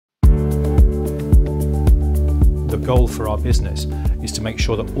The goal for our business is to make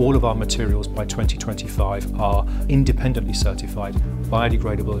sure that all of our materials by 2025 are independently certified,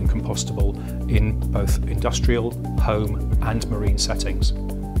 biodegradable and compostable in both industrial, home and marine settings.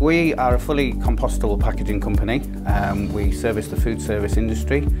 We are a fully compostable packaging company. We service the food service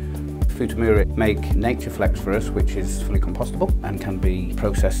industry. Futamura make NatureFlex for us, which is fully compostable and can be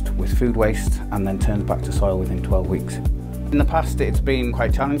processed with food waste and then turned back to soil within 12 weeks. In the past it's been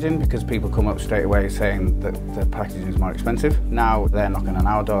quite challenging because people come up straight away saying that the packaging is more expensive. Now they're knocking on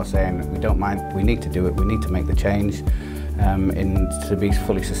our door saying we don't mind, we need to do it, we need to make the change to be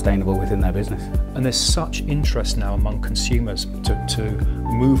fully sustainable within their business. And there's such interest now among consumers to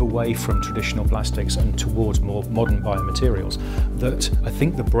move away from traditional plastics and towards more modern biomaterials that I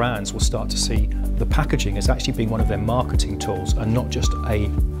think the brands will start to see the packaging as actually being one of their marketing tools and not just a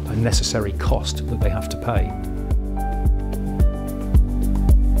necessary cost that they have to pay.